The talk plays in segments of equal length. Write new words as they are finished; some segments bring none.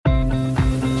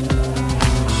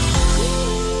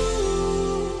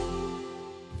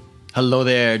Hello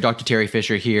there, Dr. Terry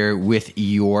Fisher here with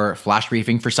your flash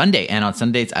briefing for Sunday. And on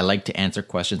Sundays, I like to answer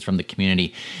questions from the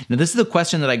community. Now, this is a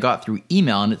question that I got through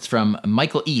email, and it's from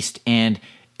Michael East. And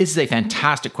this is a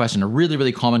fantastic question, a really,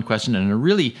 really common question, and a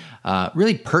really,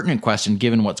 really pertinent question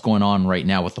given what's going on right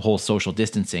now with the whole social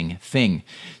distancing thing.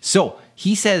 So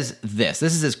he says this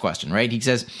is his question, right? He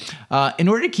says, in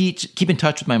order to keep in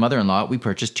touch with my mother-in-law, we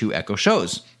purchased 2 Echo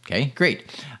Shows. Okay, great.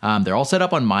 They're all set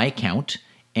up on my account,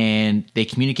 and they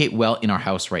communicate well in our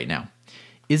house right now.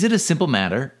 Is it a simple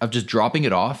matter of just dropping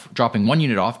one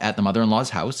unit off at the mother-in-law's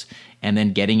house and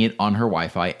then getting it on her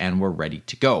Wi-Fi and we're ready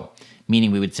to go?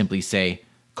 Meaning we would simply say,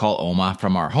 call Oma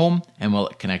from our home and we'll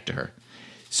connect to her.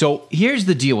 So here's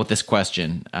the deal with this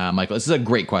question, Michael. This is a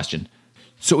great question.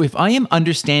 So if I am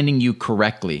understanding you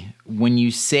correctly, when you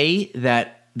say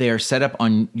that they are set up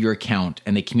on your account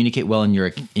and they communicate well in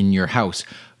your house,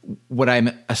 what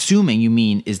I'm assuming you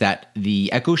mean is that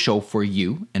the Echo Show for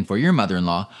you and for your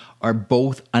mother-in-law are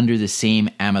both under the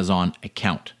same Amazon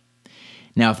account.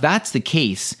 Now, if that's the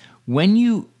case, when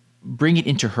you bring it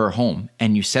into her home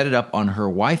and you set it up on her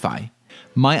Wi-Fi,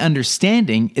 my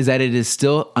understanding is that it is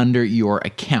still under your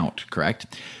account,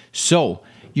 correct? So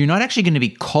you're not actually going to be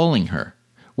calling her.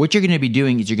 What you're going to be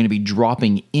doing is you're going to be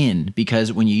dropping in,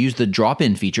 because when you use the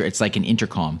drop-in feature, it's like an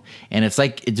intercom, and it's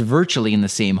virtually in the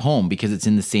same home because it's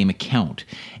in the same account.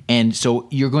 And so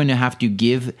you're going to have to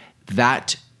give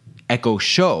that Echo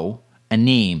Show a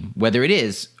name, whether it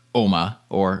is Oma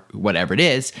or whatever it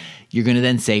is. You're going to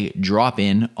then say drop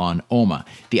in on Oma.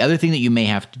 The other thing that you may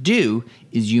have to do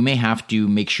is you may have to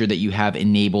make sure that you have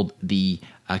enabled the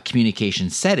communication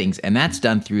settings, and that's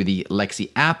done through the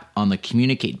Lexi app on the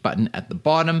communicate button at the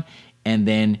bottom, and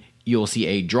then you'll see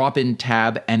a drop-in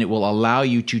tab, and it will allow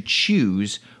you to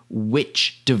choose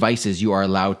which devices you are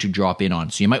allowed to drop in on.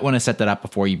 So you might want to set that up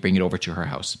before you bring it over to her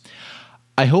house.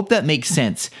 I hope that makes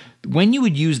sense. When you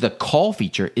would use the call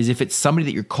feature is if it's somebody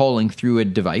that you're calling through a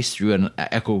device, through an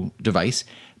Echo device,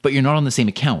 but you're not on the same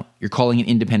account. You're calling an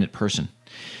independent person.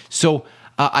 So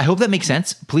I hope that makes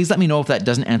sense. Please let me know if that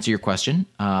doesn't answer your question.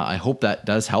 I hope that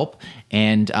does help.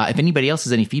 And if anybody else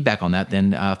has any feedback on that,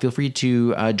 then feel free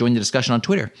to join the discussion on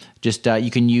Twitter. Just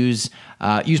you can use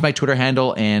my Twitter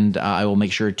handle, and I will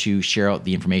make sure to share out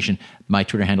the information. My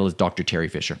Twitter handle is Dr. Terry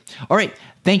Fisher. All right.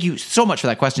 Thank you so much for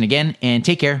that question again, and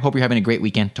take care. Hope you're having a great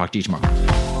weekend. Talk to you tomorrow.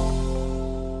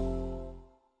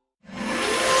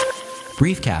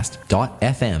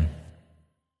 Briefcast.fm